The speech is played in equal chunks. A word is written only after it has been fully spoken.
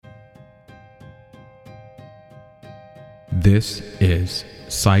This is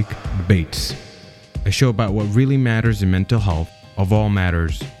Psych Debates, a show about what really matters in mental health, of all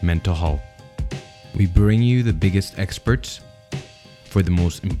matters, mental health. We bring you the biggest experts for the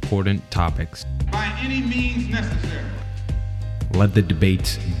most important topics. By any means necessary. Let the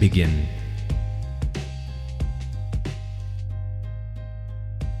debates begin.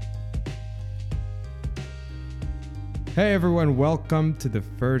 Hey everyone, welcome to the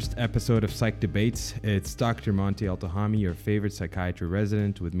first episode of Psych Debates. It's Dr. Monty Altahami, your favorite psychiatry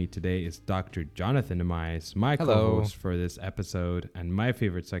resident. With me today is Dr. Jonathan Demise, my co-host for this episode, and my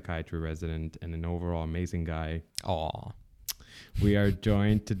favorite psychiatry resident and an overall amazing guy. Aw. We are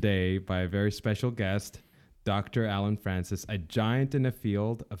joined today by a very special guest, Dr. Alan Francis, a giant in the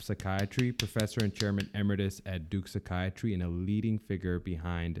field of psychiatry, professor and chairman emeritus at Duke Psychiatry, and a leading figure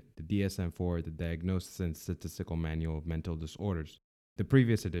behind the DSM-4, the Diagnosis and Statistical Manual of Mental Disorders, the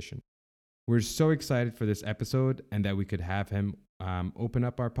previous edition. We're so excited for this episode and that we could have him open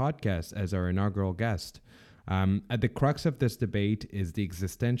up our podcast as our inaugural guest. At the crux of this debate is the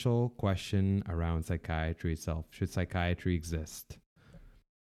existential question around psychiatry itself. Should psychiatry exist?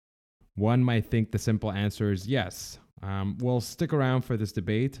 One might think the simple answer is yes. Well, stick around for this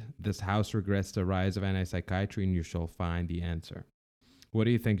debate. This house regrets the rise of anti-psychiatry, and you shall find the answer. What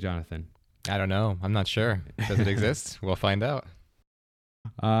do you think, Jonathan? I don't know. I'm not sure. Does it exist? We'll find out.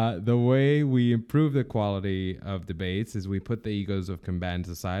 The way we improve the quality of debates is we put the egos of combatants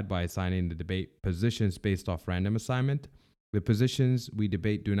aside by assigning the debate positions based off random assignment. The positions we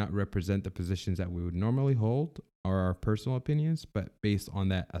debate do not represent the positions that we would normally hold or our personal opinions, but based on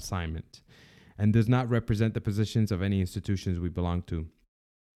that assignment, and does not represent the positions of any institutions we belong to.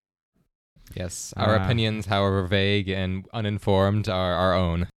 Yes, our opinions, however vague and uninformed, are our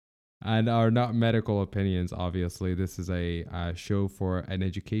own. And are not medical opinions, obviously. This is a show for an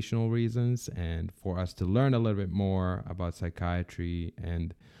educational reasons and for us to learn a little bit more about psychiatry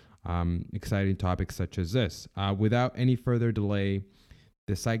and exciting topics such as this. Without any further delay,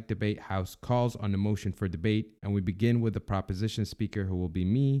 the Psych Debate House calls on the motion for debate, and we begin with the proposition speaker, who will be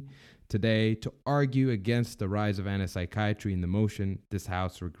me today, to argue against the rise of anti-psychiatry. In the motion, this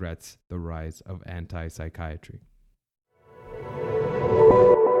House regrets the rise of anti-psychiatry.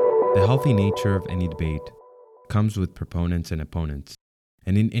 The healthy nature of any debate comes with proponents and opponents,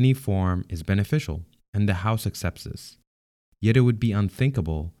 and in any form is beneficial, and the House accepts this. Yet it would be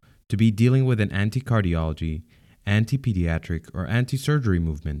unthinkable to be dealing with an anti-cardiology, anti-pediatric, or anti-surgery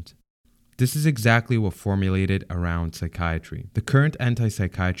movement. This is exactly what formulated around psychiatry. The current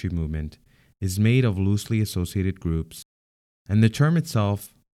anti-psychiatry movement is made of loosely associated groups, and the term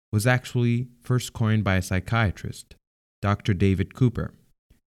itself was actually first coined by a psychiatrist, Dr. David Cooper.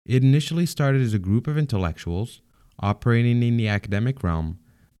 It initially started as a group of intellectuals operating in the academic realm,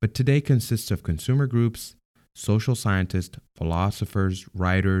 but today consists of consumer groups, social scientists, philosophers,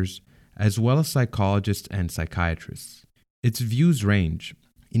 writers, as well as psychologists and psychiatrists. Its views range.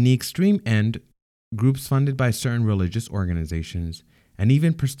 In the extreme end, groups funded by certain religious organizations and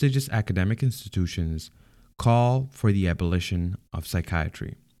even prestigious academic institutions call for the abolition of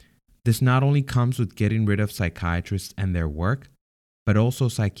psychiatry. This not only comes with getting rid of psychiatrists and their work, but also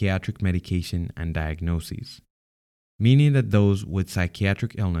psychiatric medication and diagnoses, meaning that those with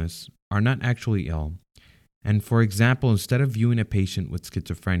psychiatric illness are not actually ill. And for example, instead of viewing a patient with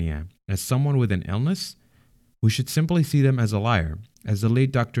schizophrenia as someone with an illness, we should simply see them as a liar, as the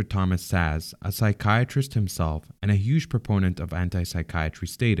late Dr. Thomas Szasz, a psychiatrist himself and a huge proponent of anti-psychiatry,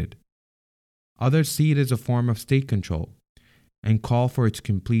 stated. Others see it as a form of state control and call for its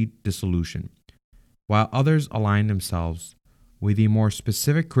complete dissolution, while others align themselves with a more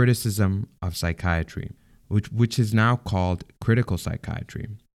specific criticism of psychiatry, which is now called critical psychiatry.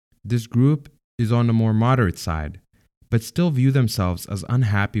 This group is on the more moderate side, but still view themselves as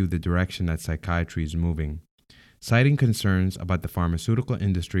unhappy with the direction that psychiatry is moving, citing concerns about the pharmaceutical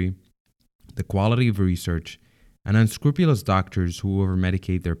industry, the quality of research, and unscrupulous doctors who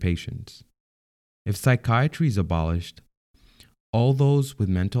over-medicate their patients. If psychiatry is abolished, all those with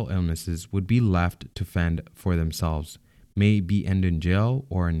mental illnesses would be left to fend for themselves, may be end in jail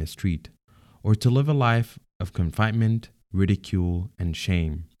or in the street, or to live a life of confinement, ridicule, and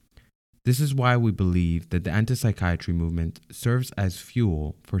shame. This is why we believe that the anti-psychiatry movement serves as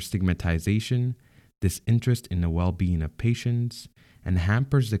fuel for stigmatization, disinterest in the well-being of patients, and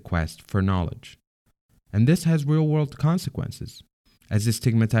hampers the quest for knowledge. And this has real-world consequences, as the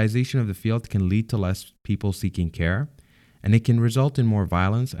stigmatization of the field can lead to less people seeking care, and it can result in more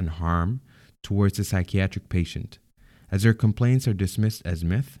violence and harm towards the psychiatric patient, as their complaints are dismissed as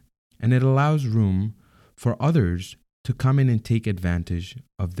myth, and it allows room for others to come in and take advantage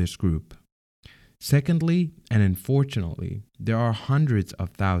of this group. Secondly, and unfortunately, there are hundreds of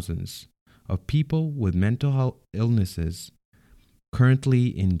thousands of people with mental health illnesses currently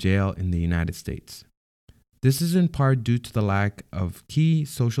in jail in the United States. This is in part due to the lack of key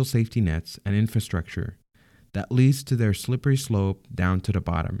social safety nets and infrastructure that leads to their slippery slope down to the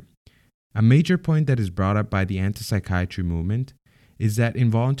bottom. A major point that is brought up by the anti-psychiatry movement is that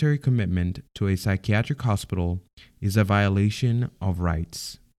involuntary commitment to a psychiatric hospital is a violation of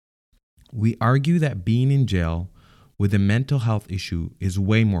rights. We argue that being in jail with a mental health issue is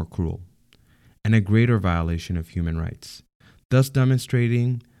way more cruel and a greater violation of human rights, thus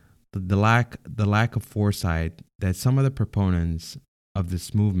demonstrating the lack of foresight that some of the proponents of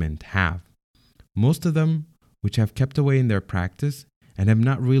this movement have. Most of them which have kept away in their practice and have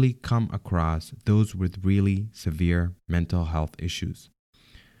not really come across those with really severe mental health issues.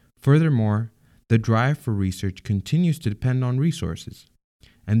 Furthermore, the drive for research continues to depend on resources,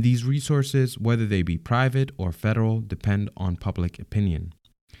 and these resources, whether they be private or federal, depend on public opinion.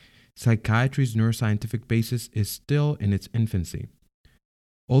 Psychiatry's neuroscientific basis is still in its infancy.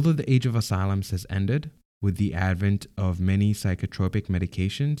 Although the age of asylums has ended with the advent of many psychotropic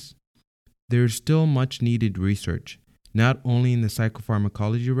medications, there is still much needed research, not only in the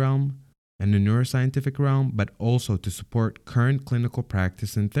psychopharmacology realm and the neuroscientific realm, but also to support current clinical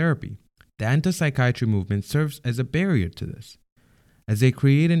practice and therapy. The anti-psychiatry movement serves as a barrier to this, as they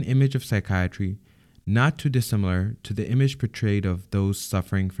create an image of psychiatry not too dissimilar to the image portrayed of those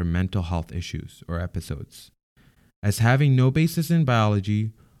suffering from mental health issues or episodes, as having no basis in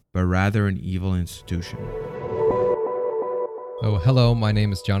biology, but rather an evil institution. Oh, hello, my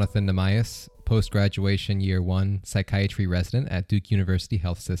name is Jonathan Namias, post-graduation year 1 psychiatry resident at Duke University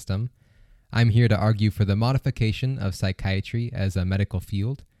Health System. I'm here to argue for the modification of psychiatry as a medical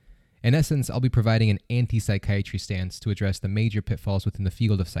field. In essence, I'll be providing an anti-psychiatry stance to address the major pitfalls within the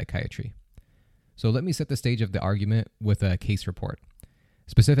field of psychiatry. So let me set the stage of the argument with a case report.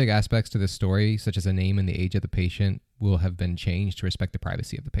 Specific aspects to this story, such as the name and the age of the patient, will have been changed to respect the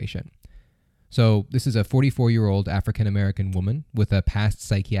privacy of the patient. So this is a 44-year-old African-American woman with a past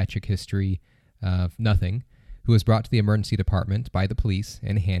psychiatric history of nothing, who was brought to the emergency department by the police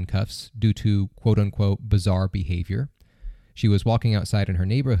in handcuffs due to quote-unquote bizarre behavior. She was walking outside in her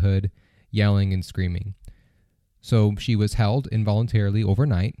neighborhood, yelling and screaming. So she was held involuntarily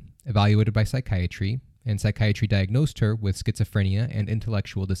overnight, evaluated by psychiatry, and psychiatry diagnosed her with schizophrenia and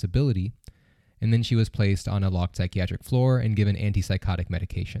intellectual disability, and then she was placed on a locked psychiatric floor and given antipsychotic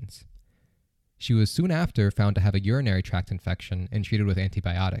medications. She was soon after found to have a urinary tract infection and treated with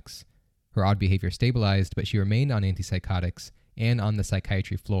antibiotics. Her odd behavior stabilized, but she remained on antipsychotics and on the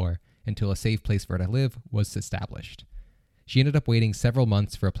psychiatry floor until a safe place for her to live was established. She ended up waiting several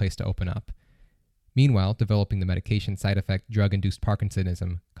months for a place to open up. Meanwhile, developing the medication side effect drug-induced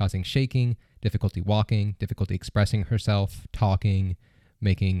Parkinsonism, causing shaking, difficulty walking, difficulty expressing herself, talking,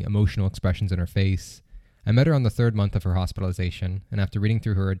 making emotional expressions in her face. I met her on the 3rd month of her hospitalization, and after reading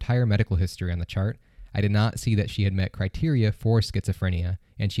through her entire medical history on the chart, I did not see that she had met criteria for schizophrenia,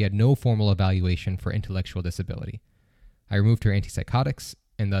 and she had no formal evaluation for intellectual disability. I removed her antipsychotics,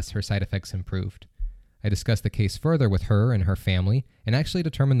 and thus her side effects improved. I discussed the case further with her and her family, and actually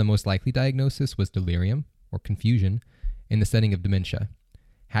determined the most likely diagnosis was delirium, or confusion, in the setting of dementia.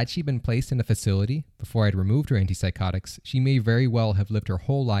 Had she been placed in a facility before I'd removed her antipsychotics, she may very well have lived her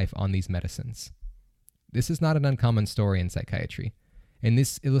whole life on these medicines. This is not an uncommon story in psychiatry, and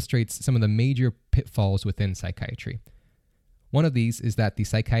this illustrates some of the major pitfalls within psychiatry. One of these is that the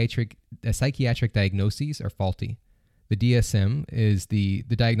psychiatric diagnoses are faulty. The DSM is the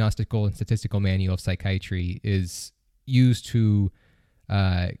Diagnostical and Statistical Manual of Psychiatry is used to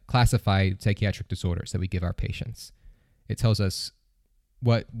classify psychiatric disorders that we give our patients. It tells us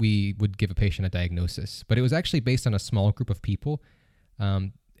what we would give a patient a diagnosis, but it was actually based on a small group of people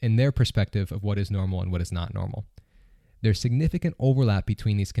in their perspective of what is normal and what is not normal. There's significant overlap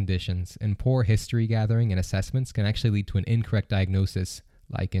between these conditions, and poor history gathering and assessments can actually lead to an incorrect diagnosis,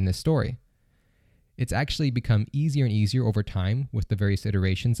 like in this story. It's actually become easier and easier over time with the various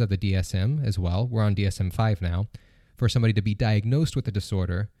iterations of the DSM as well. We're on DSM-5 now, for somebody to be diagnosed with a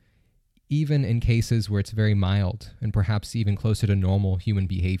disorder, even in cases where it's very mild and perhaps even closer to normal human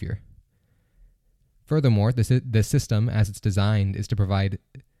behavior. Furthermore, the system, as it's designed,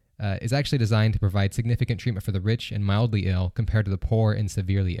 is actually designed to provide significant treatment for the rich and mildly ill compared to the poor and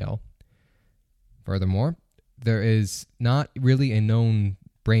severely ill. Furthermore, there is not really a known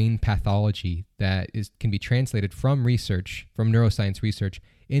brain pathology that can be translated from research, from neuroscience research,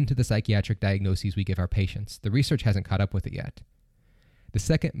 into the psychiatric diagnoses we give our patients. The research hasn't caught up with it yet. The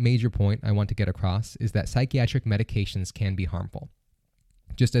second major point I want to get across is that psychiatric medications can be harmful.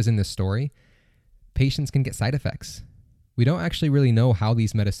 Just as in this story, patients can get side effects. We don't actually really know how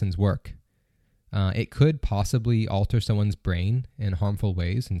these medicines work. It could possibly alter someone's brain in harmful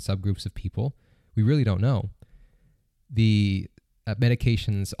ways in subgroups of people. We really don't know. The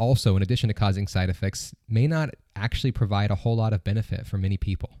medications also, in addition to causing side effects, may not actually provide a whole lot of benefit for many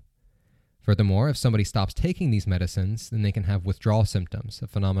people. Furthermore, if somebody stops taking these medicines, then they can have withdrawal symptoms, a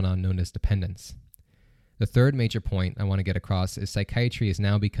phenomenon known as dependence. The third major point I want to get across is psychiatry has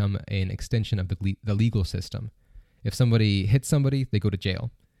now become an extension of the legal system. If somebody hits somebody, they go to jail.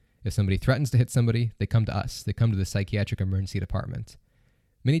 If somebody threatens to hit somebody, they come to us. They come to the psychiatric emergency department.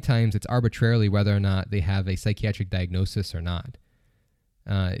 Many times it's arbitrarily whether or not they have a psychiatric diagnosis or not.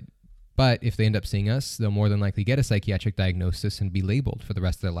 But if they end up seeing us, they'll more than likely get a psychiatric diagnosis and be labeled for the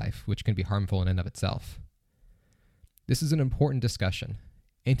rest of their life, which can be harmful in and of itself. This is an important discussion.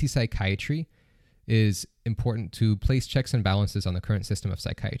 Anti-psychiatry is important to place checks and balances on the current system of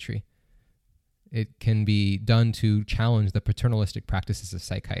psychiatry. It can be done to challenge the paternalistic practices of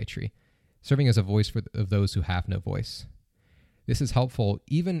psychiatry, serving as a voice of those who have no voice. This is helpful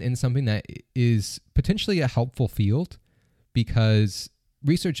even in something that is potentially a helpful field, because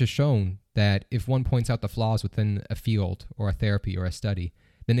research has shown that if one points out the flaws within a field or a therapy or a study,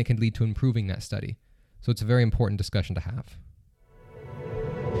 then it can lead to improving that study. So it's a very important discussion to have.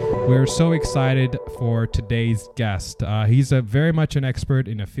 We're so excited for today's guest. He's very much an expert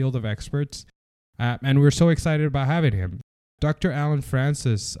in a field of experts. And we're so excited about having him. Dr. Alan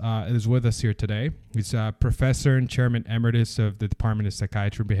Francis is with us here today. He's a professor and chairman emeritus of the Department of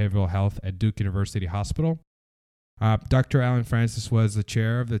Psychiatry and Behavioral Health at Duke University Hospital. Dr. Alan Francis was the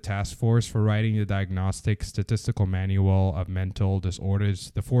chair of the task force for writing the Diagnostic Statistical Manual of Mental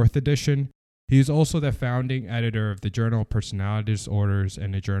Disorders, the 4th edition. He is also the founding editor of the Journal of Personality Disorders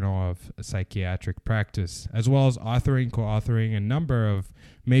and the Journal of Psychiatric Practice, as well as co-authoring a number of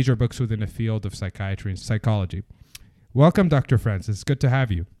major books within the field of psychiatry and psychology. Welcome, Dr. Francis. Good to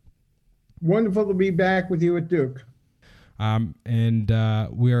have you. Wonderful to be back with you at Duke.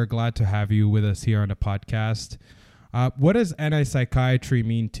 We are glad to have you with us here on the podcast. What does anti-psychiatry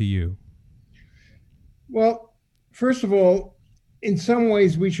mean to you? Well, first of all, in some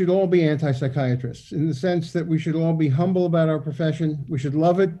ways, we should all be anti-psychiatrists in the sense that we should all be humble about our profession. We should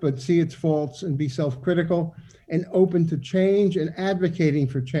love it, but see its faults and be self-critical and open to change and advocating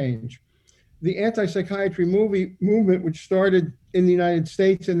for change. The anti-psychiatry movement, which started in the United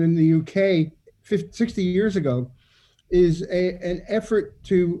States and in the UK 60 years ago, is an effort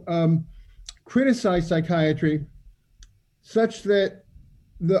to criticize psychiatry such that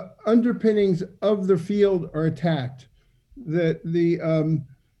the underpinnings of the field are attacked. That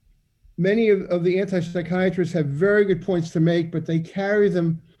many of the anti-psychiatrists have very good points to make, but they carry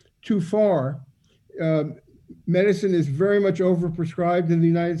them too far. Medicine is very much overprescribed in the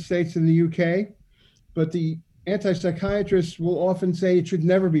United States and the UK, but the anti-psychiatrists will often say it should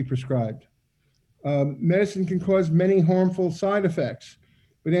never be prescribed. Medicine can cause many harmful side effects,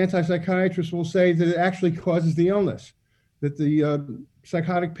 but anti-psychiatrists will say that it actually causes the illness, that the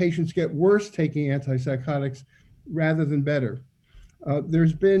psychotic patients get worse taking antipsychotics rather than better.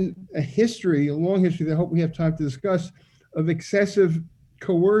 There's been a long history that I hope we have time to discuss, of excessive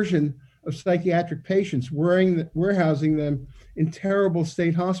coercion of psychiatric patients, warehousing them in terrible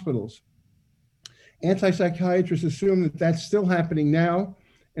state hospitals. Anti-psychiatrists assume that that's still happening now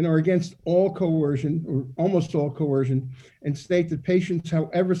and are against all coercion, or almost all coercion, and state that patients,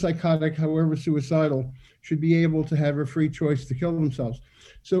 however psychotic, however suicidal, should be able to have a free choice to kill themselves.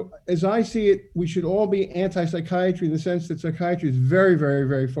 So as I see it, we should all be anti-psychiatry in the sense that psychiatry is very, very,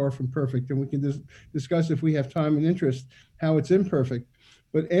 very far from perfect. And we can discuss, if we have time and interest, how it's imperfect.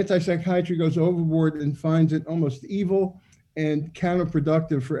 But anti-psychiatry goes overboard and finds it almost evil and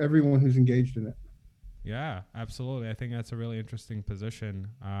counterproductive for everyone who's engaged in it. Yeah, absolutely. I think that's a really interesting position.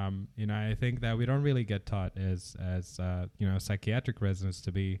 I think that we don't really get taught as psychiatric residents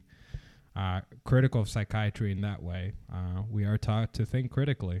to be critical of psychiatry in that way. We are taught to think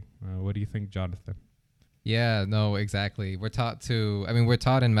critically. What do you think, Jonathan? Yeah, no, exactly. We're taught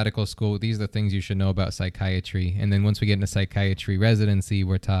in medical school, these are the things you should know about psychiatry. And then once we get into psychiatry residency,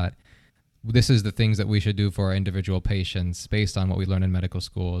 we're taught this is the things that we should do for our individual patients based on what we learn in medical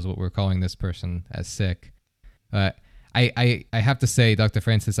school, is what we're calling this person as sick. I have to say, Dr.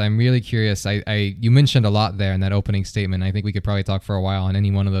 Francis, I'm really curious. You mentioned a lot there in that opening statement. I think we could probably talk for a while on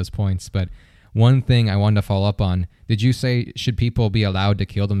any one of those points. But one thing I wanted to follow up on, did you say, should people be allowed to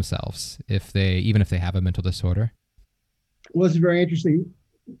kill themselves even if they have a mental disorder? Well, it's very interesting.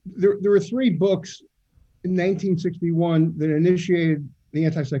 There were 3 books in 1961 that initiated the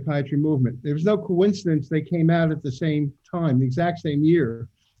anti-psychiatry movement. There was no coincidence they came out at the same time, the exact same year.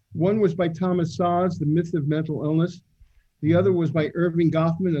 One was by Thomas Szasz, The Myth of Mental Illness. The other was by Irving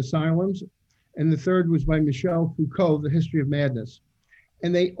Goffman, Asylums. And the third was by Michel Foucault, The History of Madness.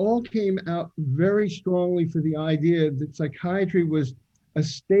 And they all came out very strongly for the idea that psychiatry was a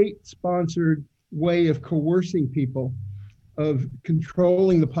state-sponsored way of coercing people, of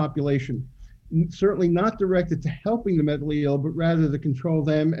controlling the population, certainly not directed to helping the mentally ill, but rather to control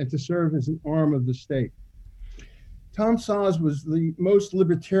them and to serve as an arm of the state. Tom Szasz was the most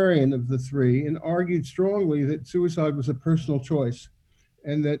libertarian of the three and argued strongly that suicide was a personal choice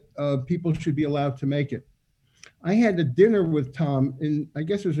and that people should be allowed to make it. I had a dinner with Tom in, I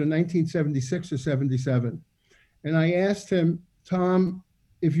guess it was in 1976 or 77. And I asked him, Tom,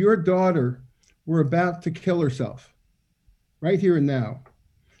 if your daughter were about to kill herself right here and now,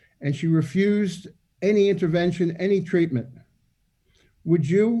 and she refused any intervention, any treatment, would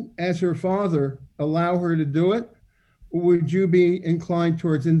you, as her father, allow her to do it? Or would you be inclined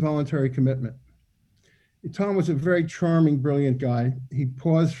towards involuntary commitment? Tom was a very charming, brilliant guy. He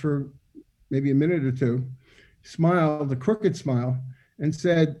paused for maybe a minute or two, smiled, a crooked smile, and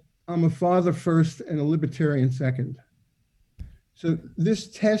said, I'm a father first and a libertarian second. So this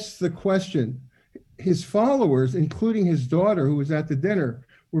tests the question. His followers, including his daughter, who was at the dinner,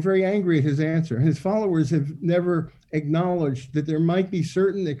 were very angry at his answer. His followers have never acknowledged that there might be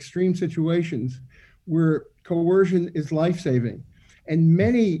certain extreme situations where coercion is life-saving, and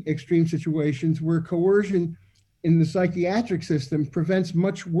many extreme situations where coercion in the psychiatric system prevents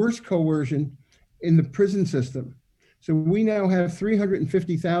much worse coercion in the prison system. So we now have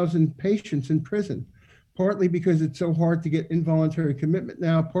 350,000 patients in prison, partly because it's so hard to get involuntary commitment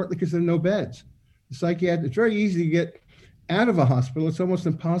now, partly because there are no beds. It's very easy to get out of a hospital. It's almost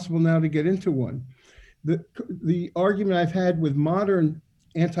impossible now to get into one. The argument I've had with modern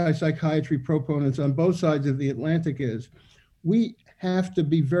anti-psychiatry proponents on both sides of the Atlantic is we have to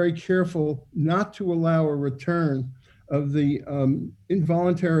be very careful not to allow a return of the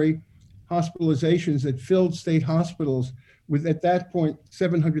involuntary hospitalizations that filled state hospitals with, at that point,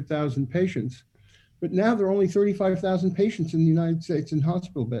 700,000 patients. But now there are only 35,000 patients in the United States in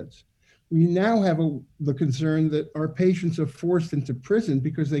hospital beds. We now have the concern that our patients are forced into prison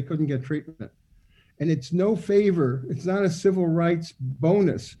because they couldn't get treatment. And it's no favor, it's not a civil rights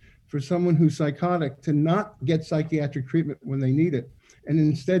bonus for someone who's psychotic to not get psychiatric treatment when they need it, and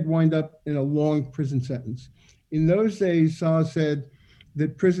instead wind up in a long prison sentence. In those days, Szasz said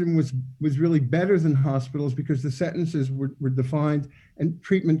that prison was really better than hospitals because the sentences were defined and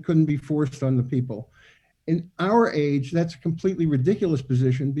treatment couldn't be forced on the people. In our age, that's a completely ridiculous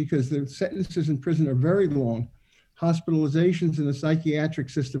position because the sentences in prison are very long. Hospitalizations in the psychiatric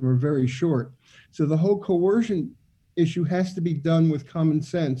system are very short. So the whole coercion issue has to be done with common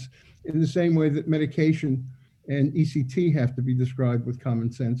sense in the same way that medication and ECT have to be described with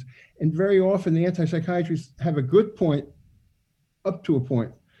common sense. And very often the anti-psychiatrists have a good point up to a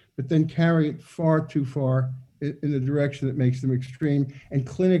point, but then carry it far too far in a direction that makes them extreme and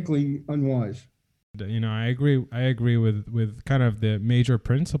clinically unwise. I agree with kind of the major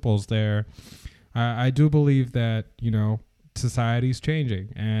principles there. I do believe that, society's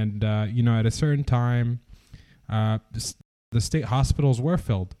changing, and, at a certain time, the state hospitals were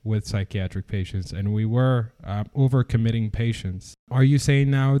filled with psychiatric patients, and we were overcommitting patients. Are you saying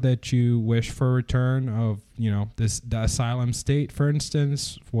now that you wish for a return of, the asylum state, for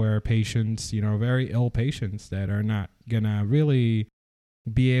instance, where patients, very ill patients that are not gonna really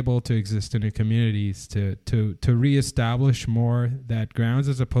be able to exist in the communities to reestablish more that grounds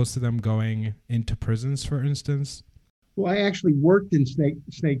as opposed to them going into prisons, for instance? Well, I actually worked in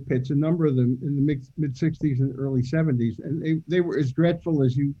snake pits, a number of them in the mid 60s and early 70s, and they were as dreadful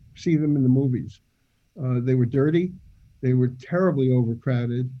as you see them in the movies. They were dirty. They were terribly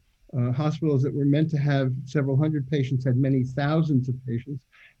overcrowded. Hospitals that were meant to have several hundred patients had many thousands of patients.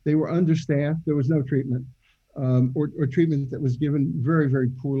 They were understaffed. There was no treatment, or treatment that was given very, very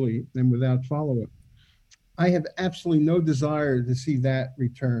poorly and without follow-up. I have absolutely no desire to see that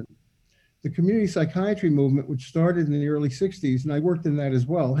return. The community psychiatry movement, which started in the early 60s, and I worked in that as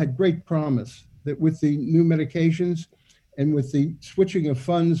well, had great promise that with the new medications and with the switching of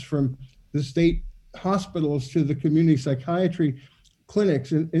funds from the state hospitals to the community psychiatry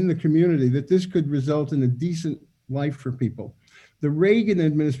clinics in the community, that this could result in a decent life for people. The Reagan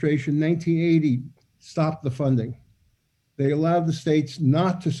administration, 1980, stopped the funding. They allowed the states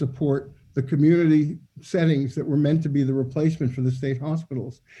not to support the community settings that were meant to be the replacement for the state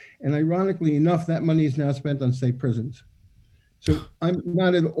hospitals. And ironically enough, that money is now spent on state prisons. So I'm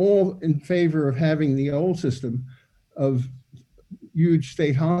not at all in favor of having the old system of huge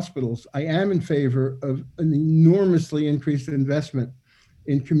state hospitals. I am in favor of an enormously increased investment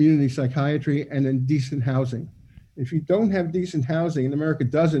in community psychiatry and in decent housing. If you don't have decent housing, and America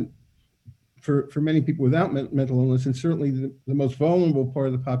doesn't, for many people without mental illness, and certainly the most vulnerable part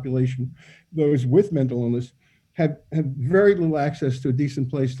of the population, those with mental illness, have very little access to a decent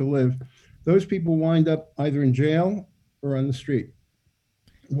place to live. Those people wind up either in jail or on the street.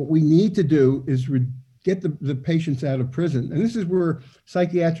 What we need to do is get the patients out of prison. And this is where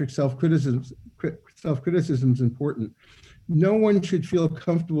psychiatric self-criticism is important. No one should feel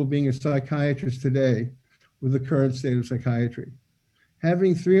comfortable being a psychiatrist today with the current state of psychiatry.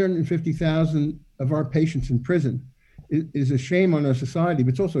 Having 350,000 of our patients in prison is a shame on our society, but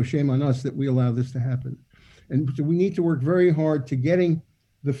it's also a shame on us that we allow this to happen. And so we need to work very hard to getting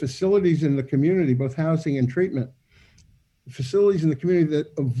the facilities in the community, both housing and treatment, facilities in the community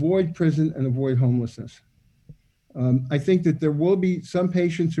that avoid prison and avoid homelessness. I think that there will be some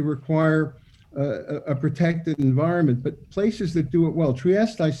patients who require a protected environment, but places that do it well.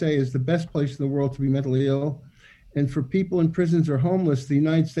 Trieste, I say, is the best place in the world to be mentally ill. And for people in prisons or homeless, the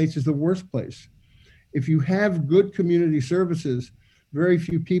United States is the worst place. If you have good community services, very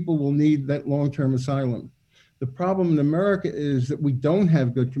few people will need that long-term asylum. The problem in America is that we don't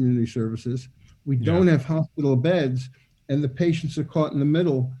have good community services. We don't have hospital beds, and the patients are caught in the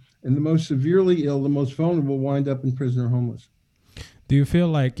middle, and the most severely ill, the most vulnerable, wind up in prison or homeless. Do you feel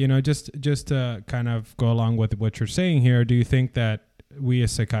like, just to kind of go along with what you're saying here, do you think that we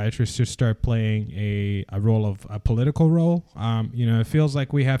as psychiatrists should start playing a role of a political role? It feels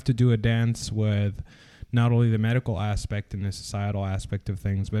like we have to do a dance with not only the medical aspect and the societal aspect of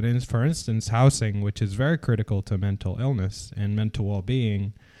things, but for instance, housing, which is very critical to mental illness and mental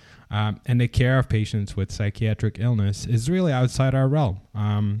well-being, and the care of patients with psychiatric illness is really outside our realm.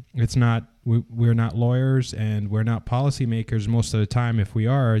 It's not, we're not lawyers and we're not policymakers most of the time. If we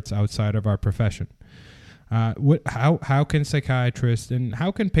are, it's outside of our profession. How can psychiatrists and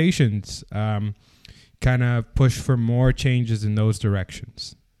how can patients kind of push for more changes in those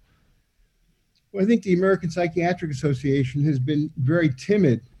directions? Well, I think the American Psychiatric Association has been very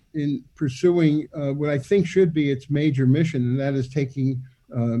timid in pursuing what I think should be its major mission, and that is taking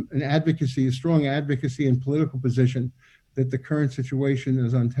a strong advocacy and political position that the current situation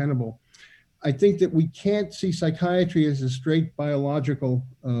is untenable. I think that we can't see psychiatry as a straight biological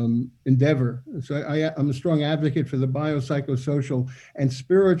endeavor. So I'm a strong advocate for the biopsychosocial and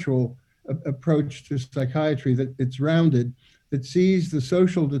spiritual approach to psychiatry, that it's rounded, that sees the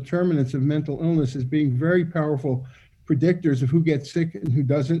social determinants of mental illness as being very powerful predictors of who gets sick and who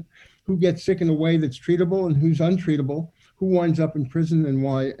doesn't, who gets sick in a way that's treatable and who's untreatable, who winds up in prison and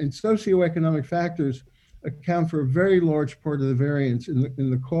why. And socioeconomic factors account for a very large part of the variance in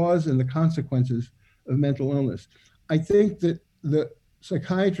the cause and the consequences of mental illness. I think that the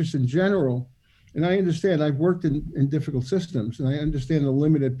psychiatrists in general, and I understand, I've worked in difficult systems, and I understand the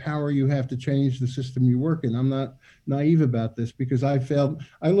limited power you have to change the system you work in. I'm not naive about this because I failed.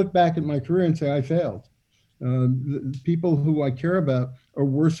 I look back at my career and say I failed. The people who I care about are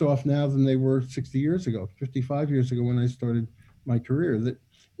worse off now than they were 60 years ago, 55 years ago when I started my career. That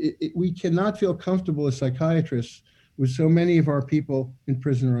we cannot feel comfortable as psychiatrists with so many of our people in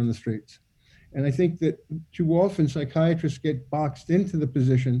prison or on the streets. And I think that too often psychiatrists get boxed into the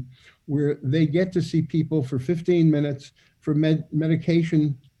position where they get to see people for 15 minutes for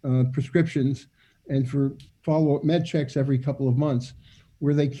medication prescriptions and for follow-up med checks every couple of months,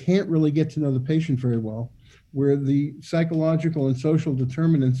 where they can't really get to know the patient very well, where the psychological and social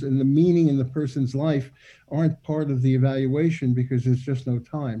determinants and the meaning in the person's life aren't part of the evaluation because there's just no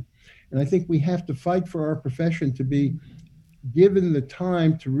time. And I think we have to fight for our profession to be given the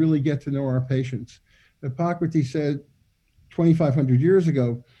time to really get to know our patients. Hippocrates said 2,500 years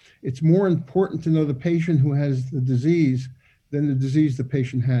ago, it's more important to know the patient who has the disease than the disease the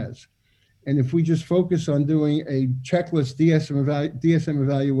patient has. And if we just focus on doing a checklist DSM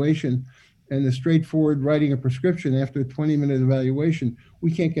evaluation and the straightforward writing a prescription after a 20-minute evaluation,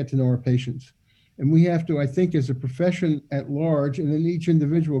 we can't get to know our patients. And we have to, I think, as a profession at large, and then each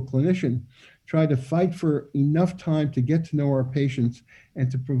individual clinician, try to fight for enough time to get to know our patients and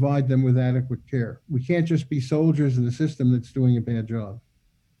to provide them with adequate care. We can't just be soldiers in the system that's doing a bad job.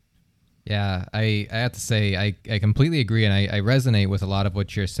 Yeah, I have to say, I completely agree, and I resonate with a lot of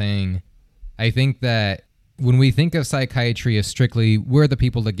what you're saying. I think that when we think of psychiatry as strictly, we're the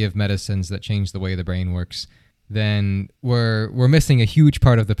people that give medicines that change the way the brain works, then we're missing a huge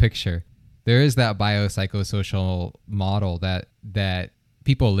part of the picture. There is that biopsychosocial model that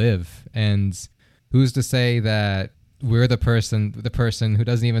people live, and who's to say that we're the person who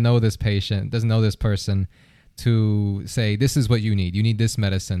doesn't even know this patient, doesn't know this person, to say, this is what you need this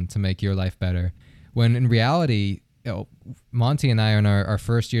medicine to make your life better, when in reality Monty and I, in our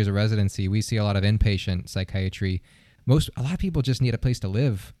first years of residency, we see a lot of inpatient psychiatry. A lot of people just need a place to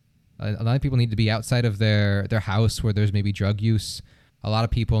live. A lot of people need to be outside of their house where there's maybe drug use. A lot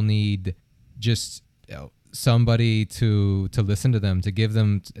of people need just somebody to listen to them, to give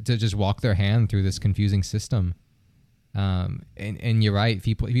them, to just walk their hand through this confusing system. And you're right,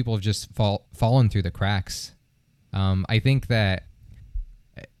 people have just fallen through the cracks. I think that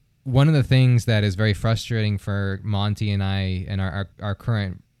one of the things that is very frustrating for Monty and I and our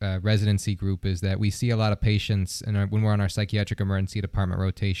current residency group is that we see a lot of patients when we're on our psychiatric emergency department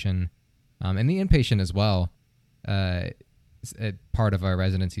rotation, and the inpatient as well, part of our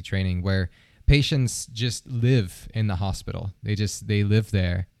residency training, where patients just live in the hospital. They live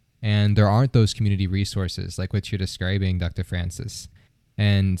there, and there aren't those community resources like what you're describing, Dr. Francis.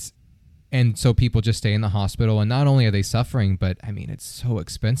 And so people just stay in the hospital, and not only are they suffering, but I mean, it's so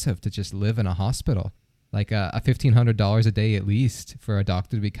expensive to just live in a hospital, like $1,500 a day at least for a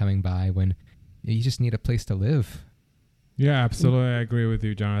doctor to be coming by when you just need a place to live. Yeah, absolutely. I agree with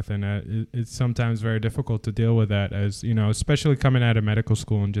you, Jonathan. It's sometimes very difficult to deal with that, as especially coming out of medical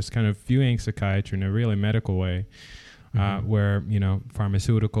school and just kind of viewing psychiatry in a really medical way. Where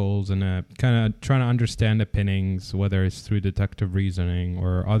pharmaceuticals and kind of trying to understand the pinnings, whether it's through deductive reasoning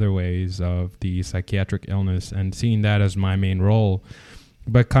or other ways of the psychiatric illness, and seeing that as my main role.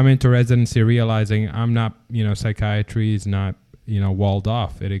 But coming to residency, realizing I'm not, psychiatry is not, walled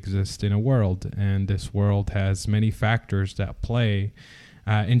off. It exists in a world, and this world has many factors that play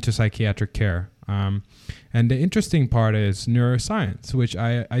into psychiatric care. And the interesting part is neuroscience, which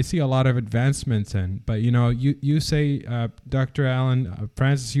I see a lot of advancements in. But, you say, Dr. Allen,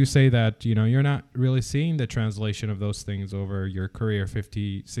 Francis, you say that, you're not really seeing the translation of those things over your career,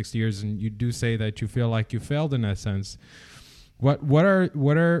 50, 60 years. And you do say that you feel like you failed in that sense.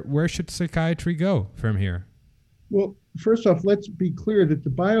 Where should psychiatry go from here? Well, first off, let's be clear that the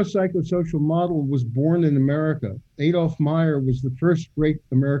biopsychosocial model was born in America. Adolf Meyer was the first great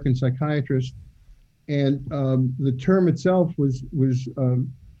American psychiatrist. And the term itself was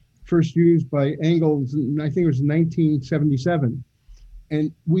first used by Engels, I think it was 1977.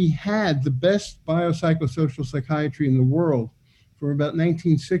 And we had the best biopsychosocial psychiatry in the world from about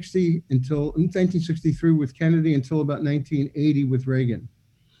 1960 until 1963 with Kennedy until about 1980 with Reagan.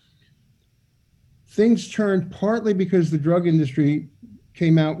 Things turned partly because the drug industry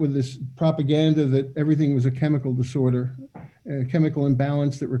came out with this propaganda that everything was a chemical disorder, a chemical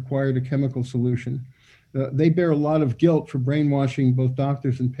imbalance that required a chemical solution. They bear a lot of guilt for brainwashing both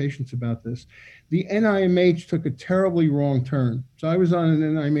doctors and patients about this. The NIMH took a terribly wrong turn. So I was on an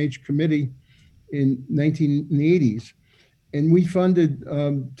NIMH committee in the 80s, and we funded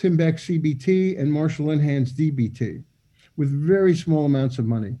Tim Beck's CBT and Marshall Inhand's DBT with very small amounts of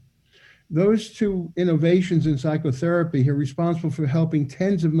money. Those two innovations in psychotherapy are responsible for helping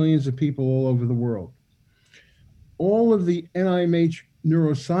tens of millions of people all over the world. All of the NIMH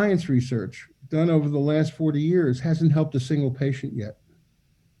neuroscience research done over the last 40 years hasn't helped a single patient yet.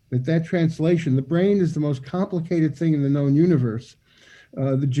 That translation, the brain is the most complicated thing in the known universe.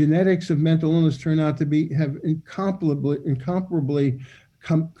 The genetics of mental illness turn out to have incomparably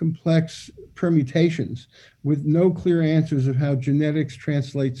complex permutations with no clear answers of how genetics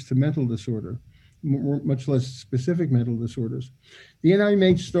translates to mental disorder, much less specific mental disorders. The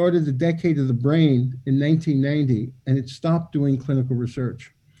NIMH started the Decade of the Brain in 1990, and it stopped doing clinical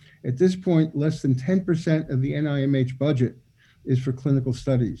research. At this point, less than 10% of the NIMH budget is for clinical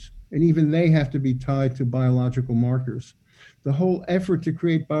studies, and even they have to be tied to biological markers. The whole effort to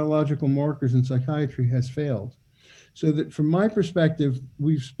create biological markers in psychiatry has failed. So that from my perspective,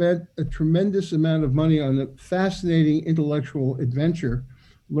 we've spent a tremendous amount of money on a fascinating intellectual adventure,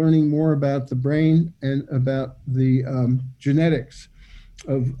 learning more about the brain and about the genetics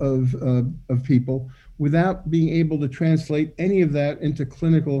of people, without being able to translate any of that into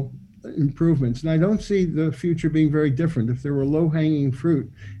clinical improvements. And I don't see the future being very different. If there were low-hanging fruit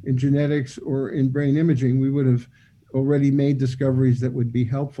in genetics or in brain imaging, we would have already made discoveries that would be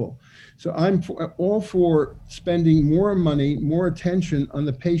helpful. So I'm all for spending more money, more attention on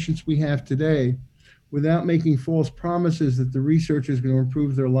the patients we have today, without making false promises that the research is going to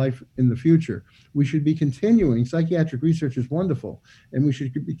improve their life in the future. We should be continuing. Psychiatric research is wonderful, and we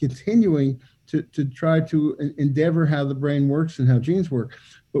should be continuing to try to endeavor how the brain works and how genes work.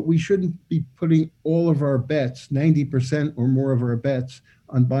 But we shouldn't be putting all of our bets, 90% or more of our bets,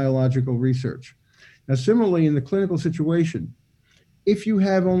 on biological research. Now, similarly, in the clinical situation, if you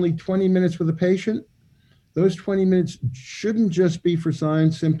have only 20 minutes with a patient, those 20 minutes shouldn't just be for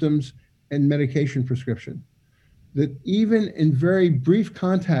signs, symptoms, and medication prescription. That even in very brief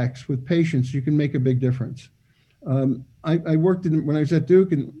contacts with patients, you can make a big difference. I worked when I was at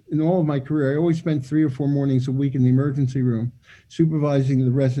Duke, and in all of my career, I always spent 3 or 4 mornings a week in the emergency room, supervising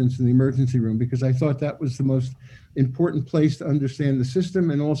the residents in the emergency room, because I thought that was the most important place to understand the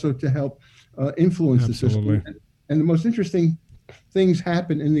system and also to help influence Absolutely. the system. And the most interesting things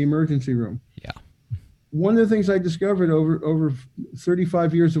happen in the emergency room. Yeah. One of the things I discovered over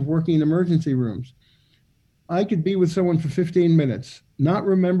 35 years of working in emergency rooms, I could be with someone for 15 minutes, not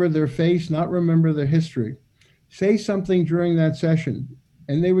remember their face, not remember their history, say something during that session,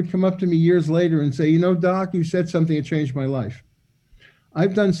 and they would come up to me years later and say, you know, Doc, you said something that changed my life.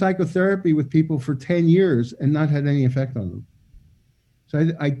 I've done psychotherapy with people for 10 years and not had any effect on them.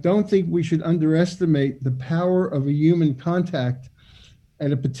 So I don't think we should underestimate the power of a human contact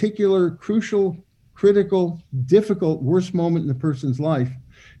at a particular crucial, critical, difficult, worst moment in a person's life,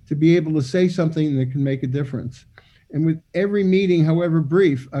 to be able to say something that can make a difference. And with every meeting, however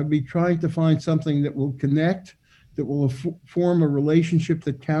brief, I'd be trying to find something that will connect, that will form a relationship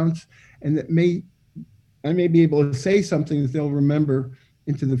that counts, and that I may be able to say something that they'll remember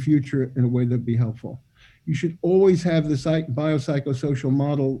into the future in a way that'd be helpful. You should always have the biopsychosocial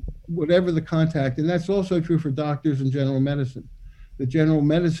model, whatever the contact, and that's also true for doctors and general medicine. The general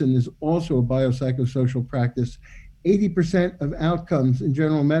medicine is also a biopsychosocial practice. 80% of outcomes in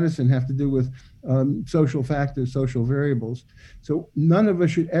general medicine have to do with social factors, social variables. So none of us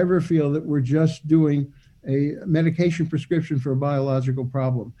should ever feel that we're just doing a medication prescription for a biological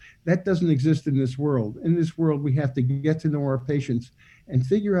problem. That doesn't exist in this world. In this world, we have to get to know our patients and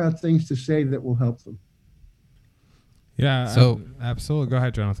figure out things to say that will help them. Yeah, So- absolutely. Go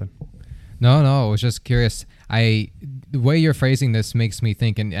ahead, Jonathan. No, I was just curious. The way you're phrasing this makes me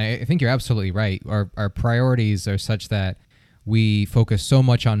think, and I think you're absolutely right. Our priorities are such that we focus so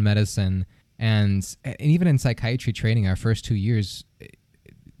much on medicine, and even in psychiatry training, our first 2 years,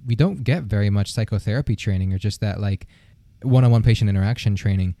 we don't get very much psychotherapy training, or just that like one-on-one patient interaction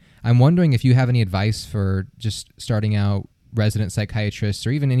training. I'm wondering if you have any advice for just starting out resident psychiatrists,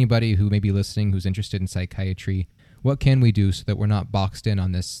 or even anybody who may be listening who's interested in psychiatry. What can we do so that we're not boxed in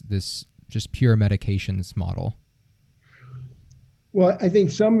on this just pure medications model? Well, I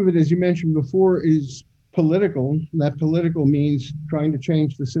think some of it, as you mentioned before, is political. That political means trying to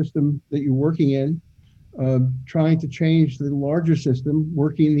change the system that you're working in, trying to change the larger system,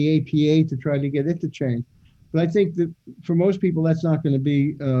 working in the APA to try to get it to change. But I think that for most people, that's not going to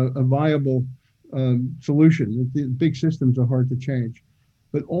be a viable solution. The big systems are hard to change.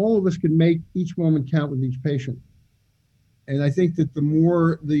 But all of us can make each moment count with each patient. And I think that the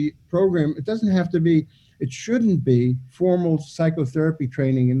more the program, it shouldn't be formal psychotherapy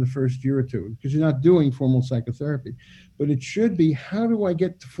training in the first year or two, because you're not doing formal psychotherapy. But it should be, how do I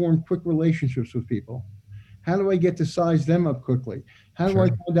get to form quick relationships with people? How do I get to size them up quickly? How do I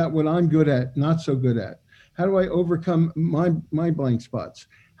find out what I'm good at, not so good at? How do I overcome my blank spots?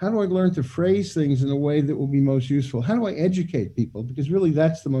 How do I learn to phrase things in a way that will be most useful? How do I educate people? Because really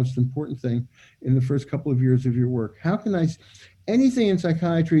that's the most important thing in the first couple of years of your work. Anything in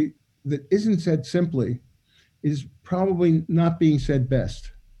psychiatry that isn't said simply is probably not being said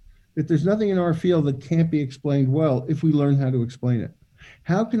best. That there's nothing in our field that can't be explained well if we learn how to explain it.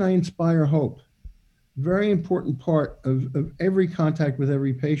 How can I inspire hope? Very important part of every contact with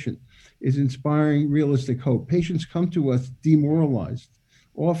every patient is inspiring realistic hope. Patients come to us demoralized,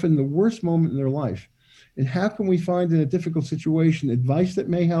 often the worst moment in their life. And how can we find in a difficult situation advice that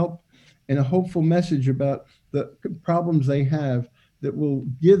may help and a hopeful message about the problems they have that will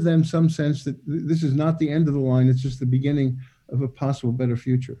give them some sense that this is not the end of the line, it's just the beginning of a possible better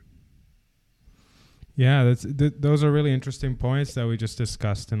future. Yeah, those are really interesting points that we just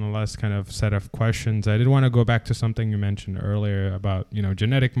discussed in the last kind of set of questions. I did want to go back to something you mentioned earlier about,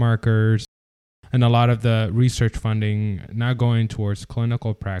 genetic markers and a lot of the research funding not going towards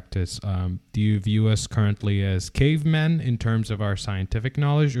clinical practice. Do you view us currently as cavemen in terms of our scientific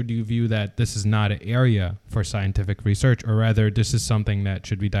knowledge, or do you view that this is not an area for scientific research, or rather this is something that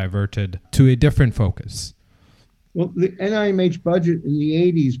should be diverted to a different focus? Well, the NIMH budget in the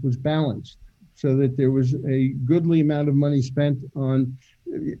 80s was balanced, so that there was a goodly amount of money spent on.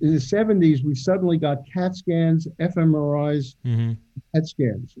 In the 70s, we suddenly got CAT scans, fMRIs, PET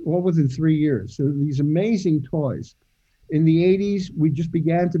scans, all within 3 years. So these amazing toys. In the 80s, we just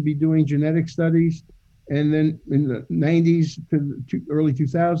began to be doing genetic studies. And then in the 90s to early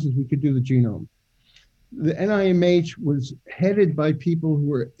 2000s, we could do the genome. The NIMH was headed by people who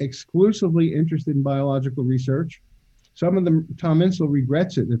were exclusively interested in biological research. Some of them, Tom Insel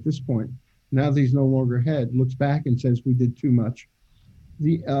regrets it at this point. Now that he's no longer head, looks back and says we did too much.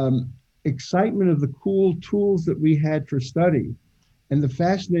 The excitement of the cool tools that we had for study and the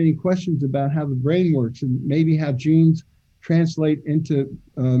fascinating questions about how the brain works and maybe how genes translate into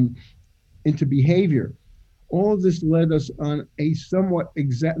behavior. All of this led us on a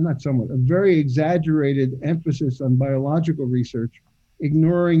a very exaggerated emphasis on biological research,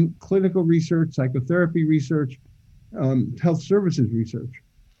 ignoring clinical research, psychotherapy research, health services research.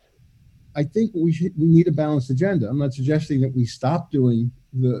 I think we need a balanced agenda. I'm not suggesting that we stop doing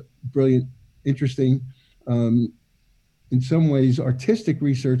the brilliant, interesting, in some ways artistic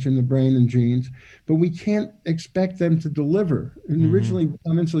research in the brain and genes, but we can't expect them to deliver. And originally,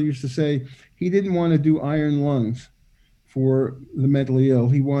 Tom Insel used to say he didn't want to do iron lungs for the mentally ill.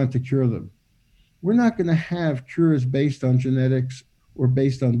 He wanted to cure them. We're not going to have cures based on genetics or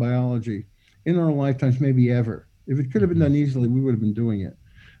based on biology in our lifetimes, maybe ever. If it could have been done easily, we would have been doing it.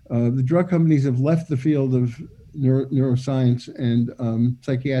 The drug companies have left the field of neuroscience and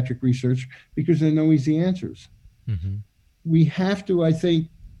psychiatric research because there are no easy answers. We have to, I think,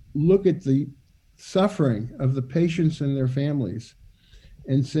 look at the suffering of the patients and their families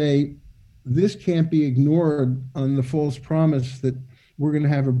and say, this can't be ignored on the false promise that we're going to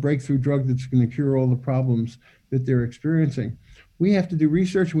have a breakthrough drug that's going to cure all the problems that they're experiencing. We have to do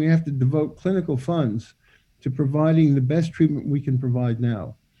research, and we have to devote clinical funds to providing the best treatment we can provide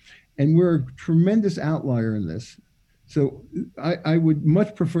now. And we're a tremendous outlier in this. So I would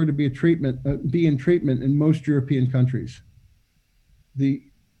much prefer to be in treatment in most European countries. The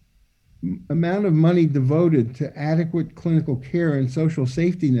amount of money devoted to adequate clinical care and social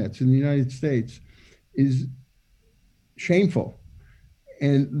safety nets in the United States is shameful.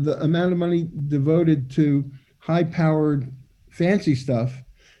 And the amount of money devoted to high-powered fancy stuff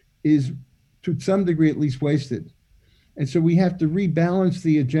is, to some degree at least, wasted. And so we have to rebalance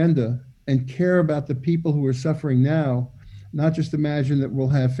the agenda and care about the people who are suffering now, not just imagine that we'll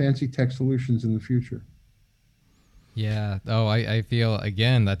have fancy tech solutions in the future. Yeah. Oh, I feel,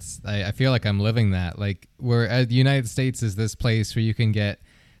 again, I feel like I'm living that. Like, the United States is this place where you can get,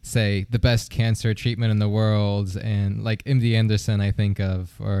 say, the best cancer treatment in the world, and like MD Anderson, I think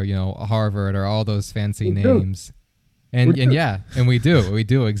of, or, Harvard, or all those fancy names. And we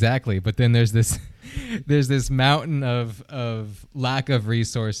do exactly. But then there's this mountain of lack of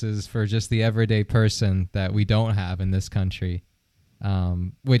resources for just the everyday person that we don't have in this country,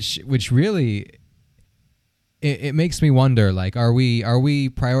 which really, it makes me wonder, like, are we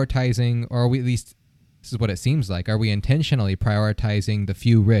prioritizing, or are we, at least this is what it seems like, are we intentionally prioritizing the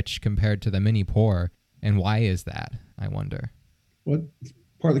few rich compared to the many poor? And why is that, I wonder? Well,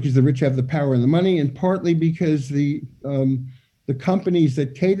 partly because the rich have the power and the money, and partly because the companies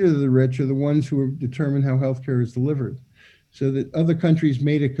that cater to the rich are the ones who determine how healthcare is delivered. So that other countries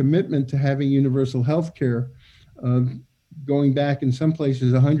made a commitment to having universal healthcare, going back in some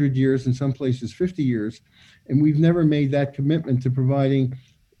places 100 years, in some places 50 years. And we've never made that commitment to providing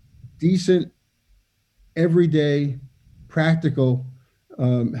decent, everyday, practical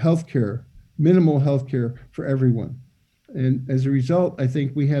healthcare, minimal healthcare for everyone. And as a result, I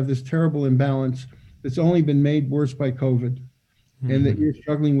think we have this terrible imbalance that's only been made worse by COVID, and that you're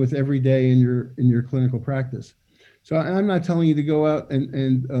struggling with every day in your clinical practice. So I'm not telling you to go out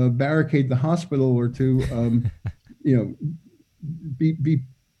and barricade the hospital, or to be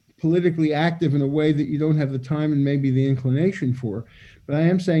politically active in a way that you don't have the time and maybe the inclination for. But I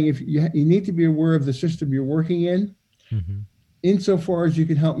am saying, if you need to be aware of the system you're working in, insofar as you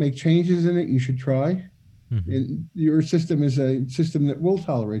can help make changes in it, you should try. And your system is a system that will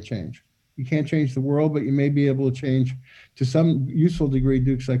tolerate change. You can't change the world, but you may be able to change, to some useful degree,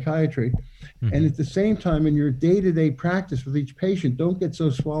 Duke psychiatry. And at the same time, in your day-to-day practice with each patient, don't get so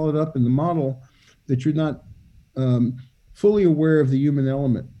swallowed up in the model that you're not fully aware of the human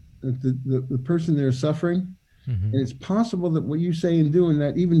element, that the person there is suffering. And it's possible that what you say and do in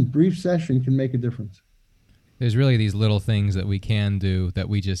that even brief session can make a difference. There's really these little things that we can do that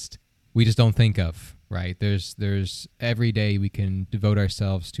we just don't think of. Right. There's every day we can devote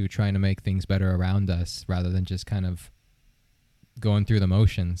ourselves to trying to make things better around us, rather than just kind of going through the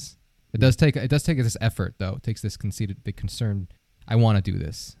motions. It does take this effort, though. It takes this the concern. I want to do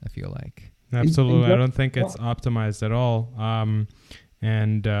this, I feel like. Absolutely. I don't think it's optimized at all.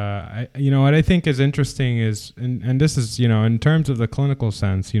 What I think is interesting is, and this is, in terms of the clinical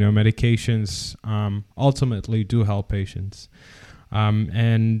sense, medications ultimately do help patients.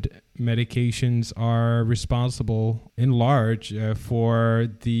 And medications are responsible in large for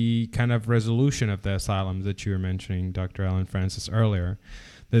the kind of resolution of the asylums that you were mentioning, Dr. Alan Francis, earlier.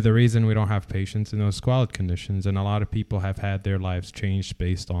 That the reason we don't have patients in those squalid conditions, and a lot of people have had their lives changed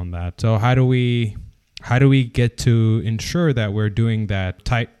based on that. So how do we get to ensure that we're doing that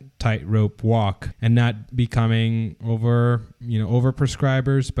tightrope walk and not becoming over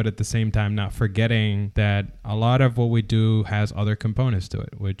prescribers, but at the same time not forgetting that a lot of what we do has other components to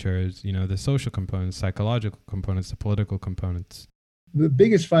it, which are, the social components, psychological components, the political components. The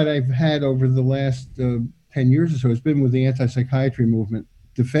biggest fight I've had over the last 10 years or so has been with the anti-psychiatry movement,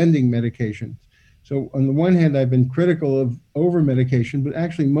 defending medication. So on the one hand, I've been critical of over-medication, but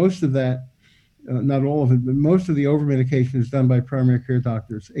actually most of that, not all of it, but most of the over-medication is done by primary care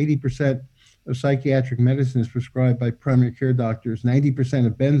doctors. 80% of psychiatric medicine is prescribed by primary care doctors. 90%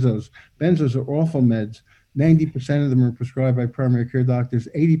 of benzos are awful meds. 90% of them are prescribed by primary care doctors.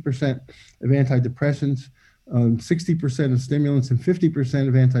 80% of antidepressants, 60% of stimulants, and 50%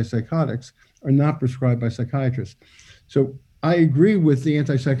 of antipsychotics are not prescribed by psychiatrists. So I agree with the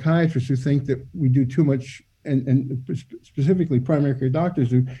anti-psychiatrists who think that we do too much, and specifically primary care doctors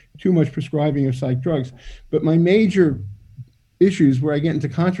do too much prescribing of psych drugs. But my major issues where I get into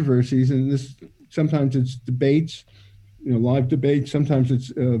controversies, and this sometimes it's debates, live debates, sometimes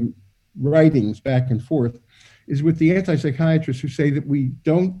it's writings back and forth, is with the anti-psychiatrists who say that we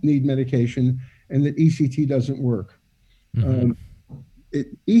don't need medication and that ECT doesn't work. Mm-hmm.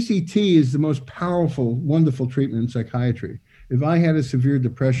 ECT is the most powerful, wonderful treatment in psychiatry. If I had a severe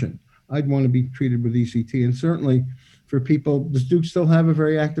depression, I'd want to be treated with ECT. And certainly for people, does Duke still have a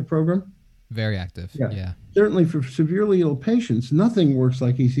very active program? Very active, yeah. Certainly for severely ill patients, nothing works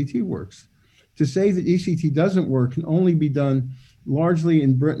like ECT works. To say that ECT doesn't work can only be done largely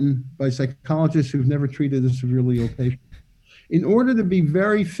in Britain by psychologists who've never treated a severely ill patient. In order to be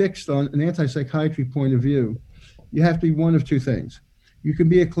very fixed on an anti-psychiatry point of view, you have to be one of two things. You can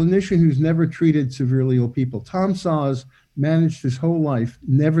be a clinician who's never treated severely ill people. Tom Saz managed his whole life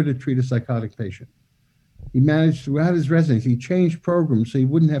never to treat a psychotic patient. He managed throughout his residency, he changed programs so he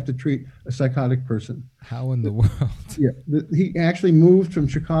wouldn't have to treat a psychotic person. How in the world? Yeah, he actually moved from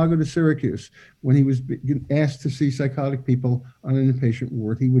Chicago to Syracuse when he was asked to see psychotic people on an inpatient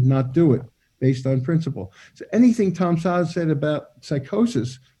ward. He would not do it based on principle. So anything Tom Saz said about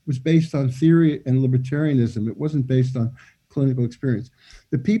psychosis was based on theory and libertarianism. It wasn't based on clinical experience.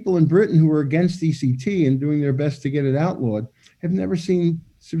 The people in Britain who are against ECT and doing their best to get it outlawed have never seen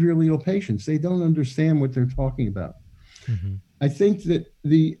severely ill patients. They don't understand what they're talking about. Mm-hmm. I think that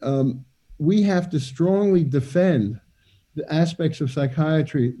we have to strongly defend the aspects of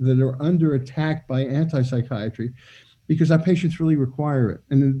psychiatry that are under attack by anti-psychiatry because our patients really require it.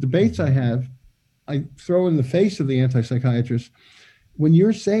 And in the debates I throw in the face of the anti-psychiatrists, when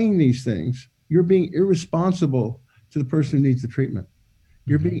you're saying these things, you're being irresponsible to the person who needs the treatment.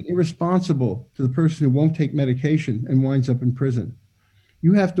 You're being irresponsible to the person who won't take medication and winds up in prison.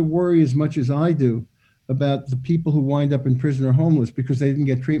 You have to worry as much as I do about the people who wind up in prison or homeless because they didn't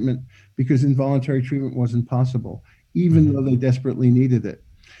get treatment because involuntary treatment wasn't possible, even though they desperately needed it.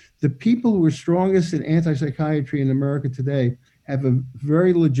 The people who are strongest in anti-psychiatry in America today have a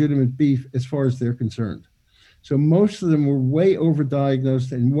very legitimate beef as far as they're concerned. So most of them were way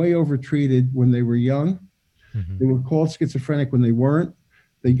overdiagnosed and way overtreated when they were young. Mm-hmm. They were called schizophrenic when they weren't.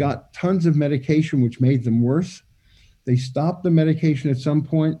 They got tons of medication, which made them worse. They stopped the medication at some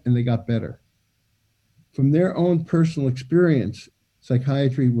point and they got better. From their own personal experience,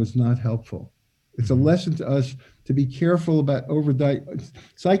 psychiatry was not helpful. It's a lesson to us to be careful about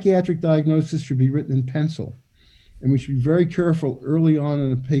psychiatric diagnosis should be written in pencil. And we should be very careful early on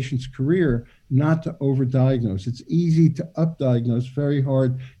in a patient's career not to overdiagnose. It's easy to updiagnose, very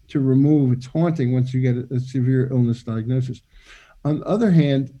hard to remove. It's haunting once you get a severe illness diagnosis. On the other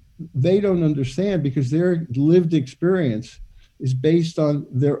hand, they don't understand because their lived experience is based on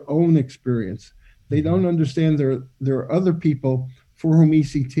their own experience. They don't understand there are other people for whom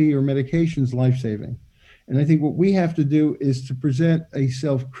ECT or medication is life-saving. And I think what we have to do is to present a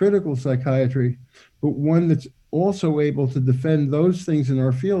self-critical psychiatry, but one that's also able to defend those things in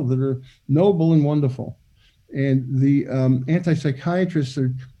our field that are noble and wonderful. And the anti-psychiatrists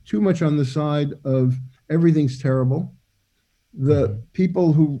are too much on the side of everything's terrible. The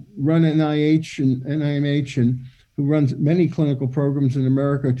people who run NIH and NIMH and who runs many clinical programs in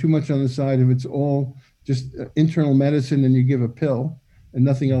America are too much on the side of it's all just internal medicine and you give a pill and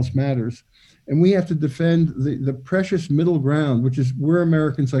nothing else matters. And we have to defend the precious middle ground, which is where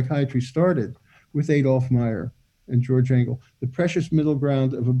American psychiatry started with Adolph Meyer and George Engel, the precious middle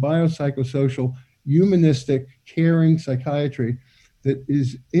ground of a biopsychosocial, humanistic, caring psychiatry that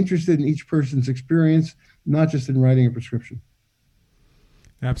is interested in each person's experience, not just in writing a prescription.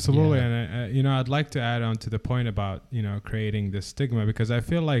 Absolutely. Yeah. And, I'd like to add on to the point about, creating this stigma, because I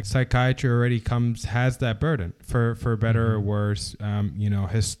feel like psychiatry already has that burden for better or worse.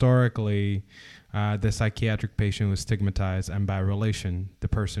 Historically, the psychiatric patient was stigmatized, and by relation, the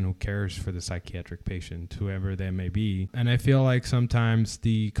person who cares for the psychiatric patient, whoever they may be. And I feel like sometimes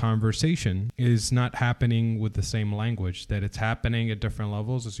the conversation is not happening with the same language, that it's happening at different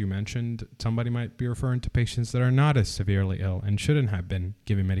levels. As you mentioned, somebody might be referring to patients that are not as severely ill and shouldn't have been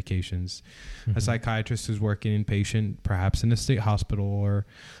given medications. Mm-hmm. A psychiatrist who's working inpatient, perhaps in a state hospital or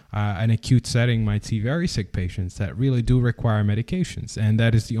an acute setting, might see very sick patients that really do require medications, and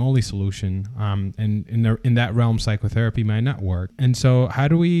that is the only solution. And in that realm, psychotherapy might not work. And so how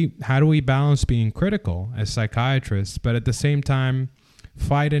do we balance being critical as psychiatrists, but at the same time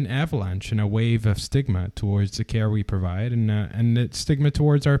fight an avalanche and a wave of stigma towards the care we provide, and the stigma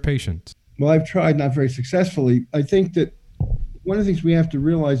towards our patients? Well, I've tried, not very successfully. I think that one of the things we have to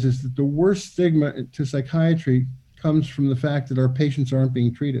realize is that the worst stigma to psychiatry comes from the fact that our patients aren't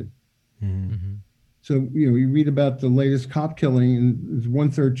being treated. Mm-hmm. So, you read about the latest cop killing, and there's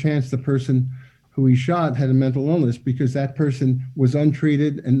 1/3 chance the person who he shot had a mental illness because that person was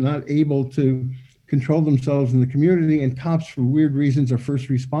untreated and not able to control themselves in the community. And cops, for weird reasons, are first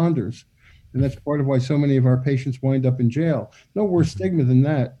responders. And that's part of why so many of our patients wind up in jail. No worse stigma than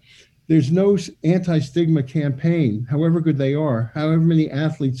that. There's no anti-stigma campaign, however good they are, however many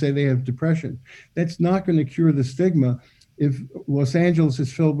athletes say they have depression. That's not going to cure the stigma if Los Angeles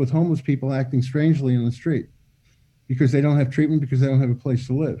is filled with homeless people acting strangely in the street because they don't have treatment, because they don't have a place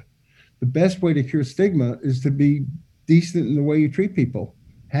to live. The best way to cure stigma is to be decent in the way you treat people,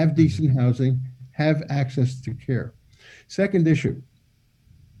 have decent housing, have access to care. Second issue,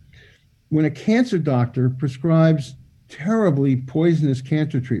 when a cancer doctor prescribes terribly poisonous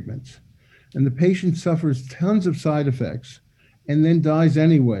cancer treatments and the patient suffers tons of side effects and then dies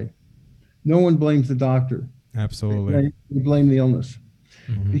anyway, no one blames the doctor. Absolutely. We blame the illness.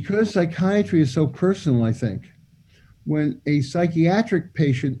 Mm-hmm. Because psychiatry is so personal, I think, when a psychiatric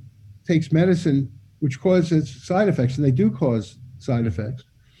patient takes medicine which causes side effects, and they do cause side effects,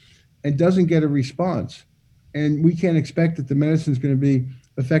 and doesn't get a response, and we can't expect that the medicine is going to be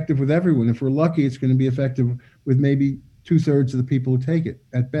effective with everyone. If we're lucky, it's going to be effective with maybe 2/3 of the people who take it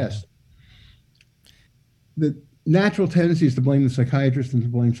at best. The natural tendency is to blame the psychiatrist and to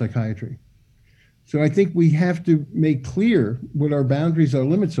blame psychiatry. So I think we have to make clear what our boundaries, our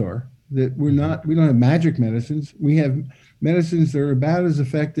limits are, that we don't have magic medicines. We have medicines that are about as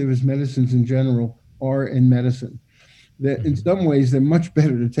effective as medicines in general are in medicine. That in some ways they're much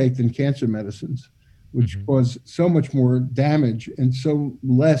better to take than cancer medicines, which cause so much more damage and so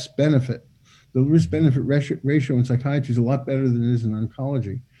less benefit. The risk-benefit ratio in psychiatry is a lot better than it is in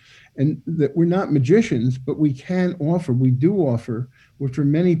oncology. And that we're not magicians, but we do offer, what for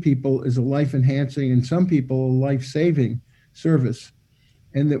many people is a life-enhancing and some people a life-saving service.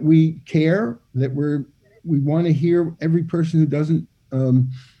 And that we care, that we want to hear every person who doesn't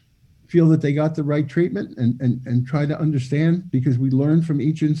feel that they got the right treatment and try to understand, because we learn from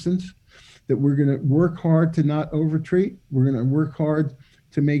each instance that we're going to work hard to not overtreat. We're going to work hard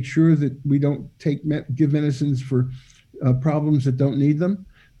to make sure that we don't give medicines for problems that don't need them,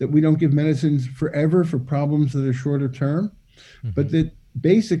 that we don't give medicines forever for problems that are shorter term, but that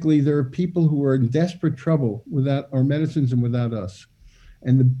basically there are people who are in desperate trouble without our medicines and without us.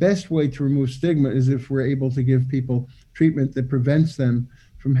 And the best way to remove stigma is if we're able to give people treatment that prevents them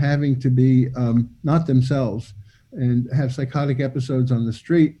from having to be not themselves and have psychotic episodes on the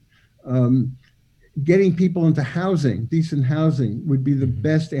street. Getting people into housing, decent housing, would be the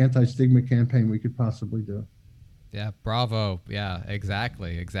best anti-stigma campaign we could possibly do. Yeah, bravo. Yeah,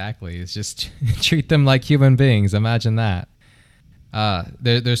 exactly. It's just treat them like human beings. Imagine that.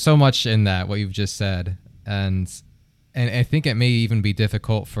 There's so much in that, what you've just said. And I think it may even be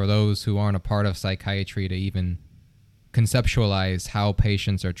difficult for those who aren't a part of psychiatry to even conceptualize how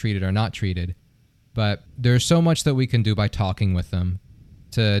patients are treated or not treated. But there's so much that we can do by talking with them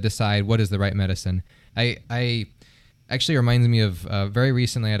to decide what is the right medicine. I actually reminds me of very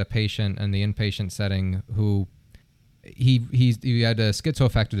recently I had a patient in the inpatient setting who he had a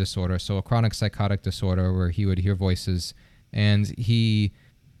schizoaffective disorder, so a chronic psychotic disorder where he would hear voices, and he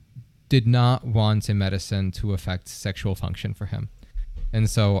did not want a medicine to affect sexual function for him. And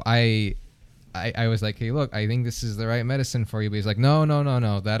so I was like, hey, look, I think this is the right medicine for you. But he's like, no.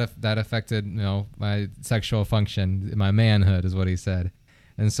 That affected, my sexual function, my manhood is what he said.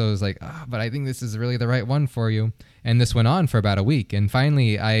 And so I was like, but I think this is really the right one for you. And this went on for about a week. And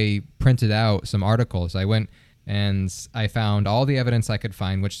finally, I printed out some articles. I went and I found all the evidence I could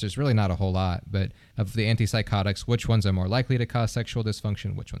find, which there's really not a whole lot, but of the antipsychotics, which ones are more likely to cause sexual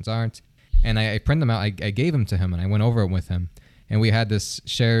dysfunction, which ones aren't. And I printed them out. I gave them to him, and I went over it with him. And we had this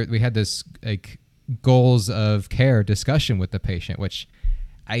like goals of care discussion with the patient, which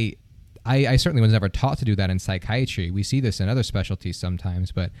I I certainly was never taught to do that in psychiatry. We see this in other specialties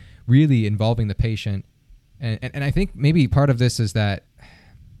sometimes, but really involving the patient. And I think maybe part of this is that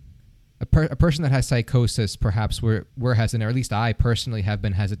a person that has psychosis, perhaps we're hesitant, or at least I personally have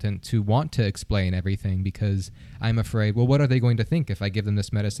been hesitant to want to explain everything because I'm afraid, well, what are they going to think if I give them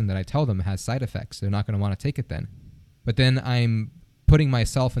this medicine that I tell them has side effects? They're not going to want to take it then. But then I'm putting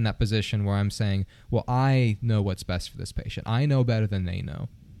myself in that position where I'm saying, well, I know what's best for this patient. I know better than they know.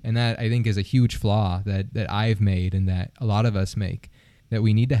 And that, I think, is a huge flaw that I've made and that a lot of us make, that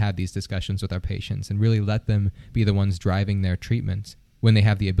we need to have these discussions with our patients and really let them be the ones driving their treatment when they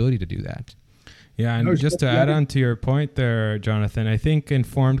have the ability to do that. Yeah, and just to add on to your point there, Jonathan, I think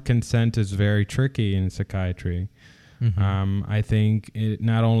informed consent is very tricky in psychiatry. Mm-hmm. I think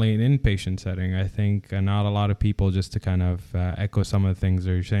not only in inpatient setting, I think not a lot of people, just to kind of echo some of the things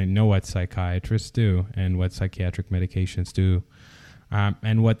that you're saying, know what psychiatrists do and what psychiatric medications do,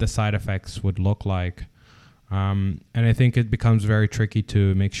 and what the side effects would look like. And I think it becomes very tricky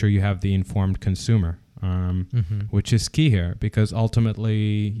to make sure you have the informed consumer, which is key here, because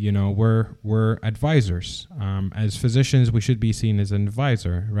ultimately, we're advisors. As physicians, we should be seen as an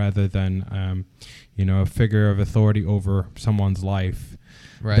advisor rather than, a figure of authority over someone's life.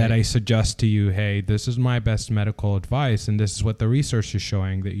 Right. That I suggest to you, hey, this is my best medical advice, and this is what the research is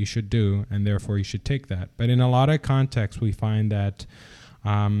showing that you should do, and therefore you should take that. But in a lot of contexts, we find that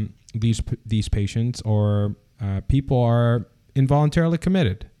these patients or people are involuntarily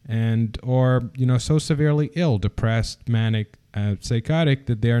committed or so severely ill, depressed, manic, psychotic,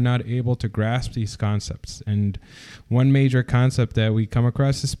 that they are not able to grasp these concepts. And one major concept that we come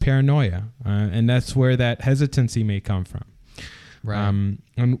across is paranoia, and that's where that hesitancy may come from. Right.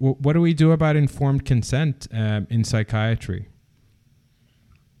 And what do we do about informed consent in psychiatry?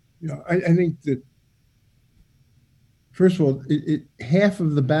 I think that, first of all, half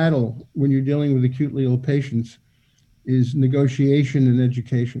of the battle when you're dealing with acutely ill patients is negotiation and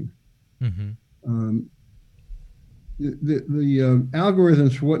education. Mm-hmm. The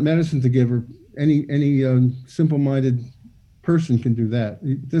algorithms for what medicine to give, or any simple-minded person can do that.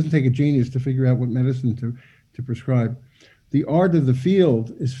 It doesn't take a genius to figure out what medicine to prescribe. The art of the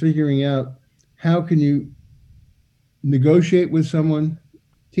field is figuring out how can you negotiate with someone,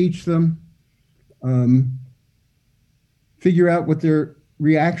 teach them, figure out what their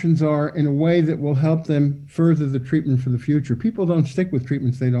reactions are in a way that will help them further the treatment for the future. People don't stick with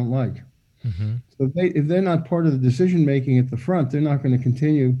treatments they don't like. Mm-hmm. So if they're not part of the decision making at the front, they're not going to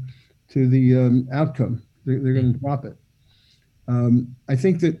continue to the outcome. They're going to drop it. I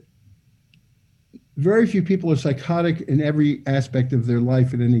think that very few people are psychotic in every aspect of their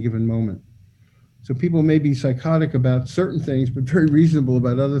life at any given moment. So people may be psychotic about certain things, but very reasonable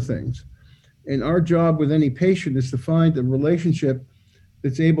about other things. And our job with any patient is to find a relationship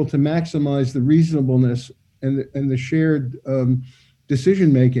that's able to maximize the reasonableness and the shared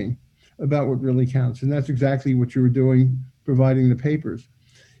decision-making about what really counts. And that's exactly what you were doing, providing the papers.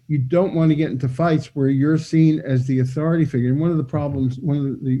 You don't want to get into fights where you're seen as the authority figure. And one of the problems, one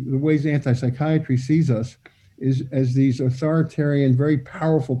of the ways anti-psychiatry sees us is as these authoritarian, very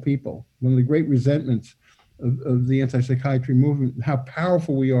powerful people. One of the great resentments of the anti-psychiatry movement, how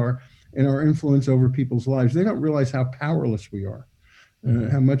powerful we are in our influence over people's lives. They don't realize how powerless we are,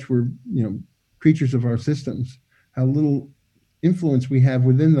 how much we're, creatures of our systems, how little influence we have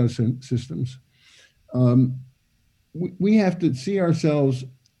within those systems. We have to see ourselves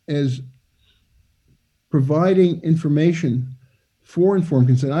as providing information for informed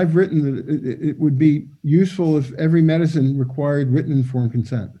consent. I've written that it would be useful if every medicine required written informed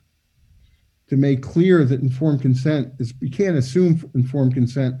consent to make clear that informed consent is, you can't assume informed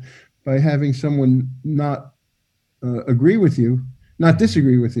consent by having someone not agree with you, not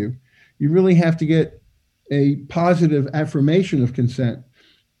disagree with you. You really have to get a positive affirmation of consent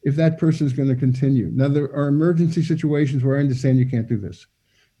if that person is going to continue. Now, there are emergency situations where I understand you can't do this.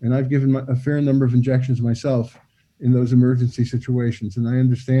 And I've given a fair number of injections myself in those emergency situations. And I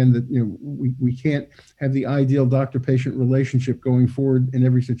understand that we can't have the ideal doctor-patient relationship going forward in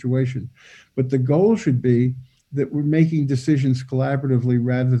every situation. But the goal should be that we're making decisions collaboratively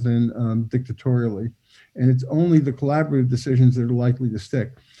rather than dictatorially. And it's only the collaborative decisions that are likely to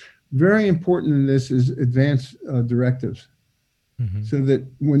stick. Very important in this is advance directives. Mm-hmm. So that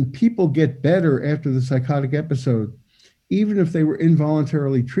when people get better after the psychotic episode, even if they were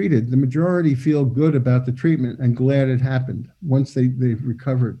involuntarily treated, the majority feel good about the treatment and glad it happened once they've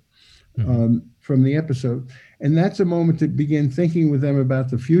recovered from the episode. And that's a moment to begin thinking with them about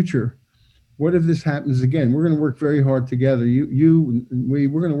the future. What if this happens again? We're going to work very hard together. We're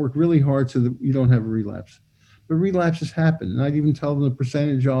going to work really hard so that you don't have a relapse. but relapses happen. And I'd even tell them the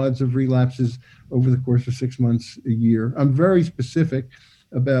percentage odds of relapses over the course of 6 months, a year. I'm very specific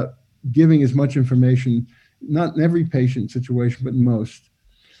about giving as much information, not in every patient situation, but in most.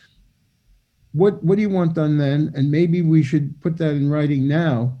 What do you want done then? And maybe we should put that in writing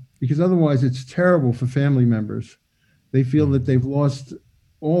now, because otherwise it's terrible for family members. They feel that they've lost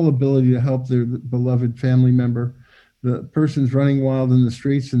all ability to help their beloved family member. The person's running wild in the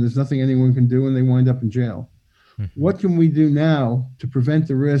streets and there's nothing anyone can do, and they wind up in jail. What can we do now to prevent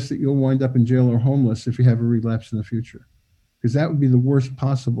the risk that you'll wind up in jail or homeless if you have a relapse in the future? Because that would be the worst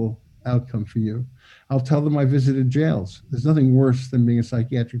possible outcome for you. I'll tell them I visited jails. There's nothing worse than being a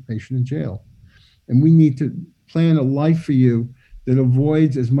psychiatric patient in jail. And we need to plan a life for you that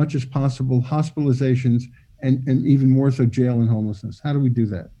avoids as much as possible hospitalizations and even more so jail and homelessness. How do we do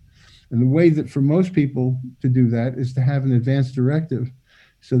that? And the way that for most people to do that is to have an advance directive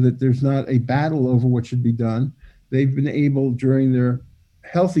so that there's not a battle over what should be done. They've been able during their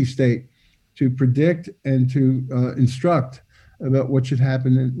healthy state to predict and to instruct about what should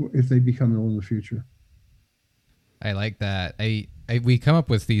happen if they become ill in the future. I like that. We come up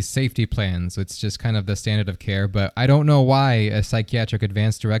with these safety plans. It's just kind of the standard of care, but I don't know why a psychiatric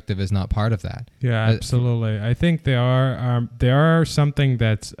advance directive is not part of that. Yeah, absolutely. I think they are something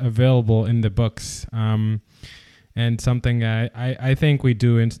that's available in the books, and something I think we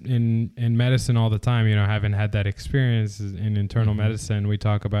do in medicine all the time. You know, having had that experience in internal medicine, we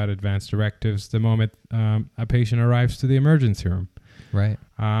talk about advance directives the moment a patient arrives to the emergency room. Right.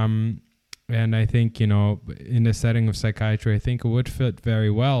 And I think, you know, in the setting of psychiatry, I think it would fit very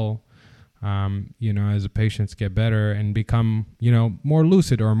well, you know, as the patients get better and become, you know, more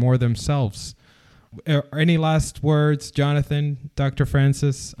lucid or more themselves. Any last words, Jonathan, Dr.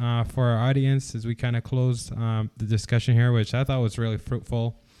 Francis, for our audience as we kind of close the discussion here, which I thought was really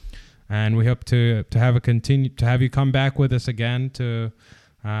fruitful. And we hope to have you come back with us again to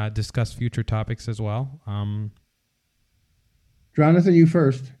discuss future topics as well. Jonathan, you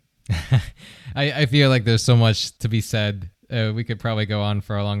first. I feel like there's so much to be said. We could probably go on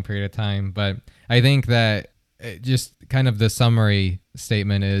for a long period of time, but I think that just kind of the summary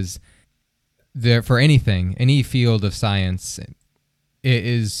statement is there for any field of science, it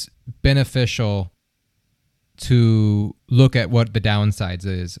is beneficial to look at what the downsides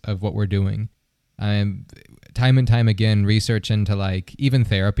is of what we're doing. Time and time again, research into like even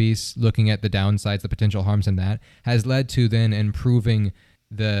therapies, looking at the downsides, the potential harms in that has led to then improving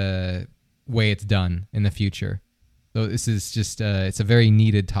the way it's done in the future. So this is just it's a very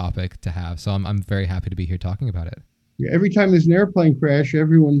needed topic to have. So I'm very happy to be here talking about it. Yeah, every time there's an airplane crash,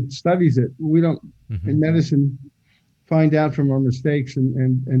 everyone studies it. We don't in medicine find out from our mistakes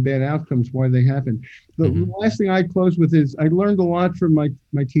and bad outcomes why they happen. The last thing I'd close with is I learned a lot from my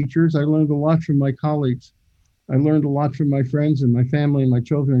teachers. I learned a lot from my colleagues. I learned a lot from my friends and my family and my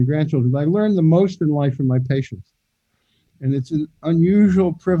children and grandchildren. But I learned the most in life from my patients. And it's an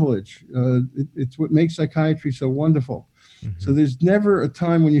unusual privilege. It's what makes psychiatry so wonderful. So there's never a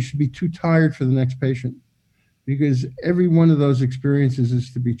time when you should be too tired for the next patient, because every one of those experiences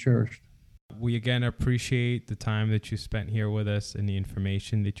is to be cherished. We again appreciate the time that you spent here with us and the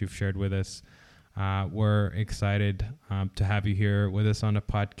information that you've shared with us. We're excited to have you here with us on the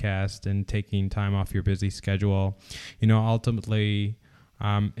podcast and taking time off your busy schedule. You know, ultimately,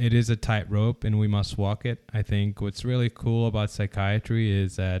 it is a tightrope and we must walk it. I think what's really cool about psychiatry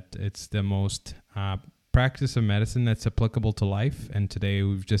is that it's the most practice of medicine that's applicable to life. And today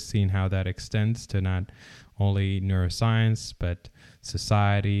we've just seen how that extends to not only neuroscience, but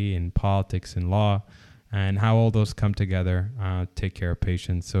society and politics and law, and how all those come together, take care of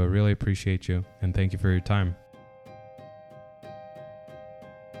patients. So I really appreciate you and thank you for your time.